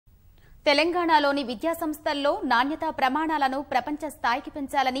తెలంగాణలోని విద్యా సంస్థల్లో నాణ్యతా ప్రమాణాలను ప్రపంచ స్థాయికి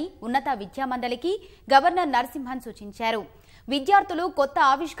పెంచాలని ఉన్నత విద్యామండలికి గవర్నర్ నరసింహన్ సూచించారు. విద్యార్థులు కొత్త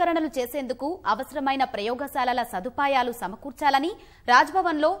ఆవిష్కరణలు చేసేందుకు అవసరమైన ప్రయోగశాలల సదుపాయాలు సమకూర్చాలని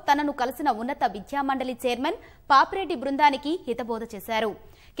రాజ్భవన్లో తనను కలిసిన ఉన్నత విద్యామండలి చైర్మన్ పాపిరెడ్డి బృందానికి హితబోధ చేశారు.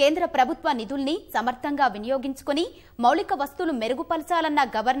 కేంద్ర ప్రభుత్వ నిధుల్ని సమర్థంగా వినియోగించుకుని మౌలిక వస్తువులు మెరుగుపరచాలన్న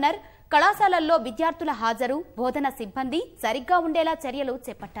గవర్నర్ కళాశాలల్లో విద్యార్థుల హాజరు, బోధన సిబ్బంది సరిగ్గా ఉండేలా చర్యలు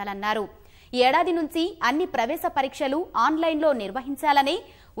చేపట్టాలన్నారు. ఈ ఏడాది నుంచి అన్ని ప్రవేశ పరీక్షలు ఆన్లైన్లో నిర్వహించాలనే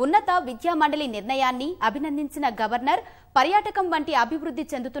ఉన్నత విద్యామండలి నిర్ణయాన్ని అభినందించిన గవర్నర్ పర్యాటకం వంటి అభివృద్ధి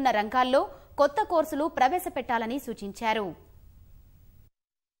చెందుతున్న రంగాల్లో కొత్త కోర్సులు ప్రవేశపెట్టాలని సూచించారు.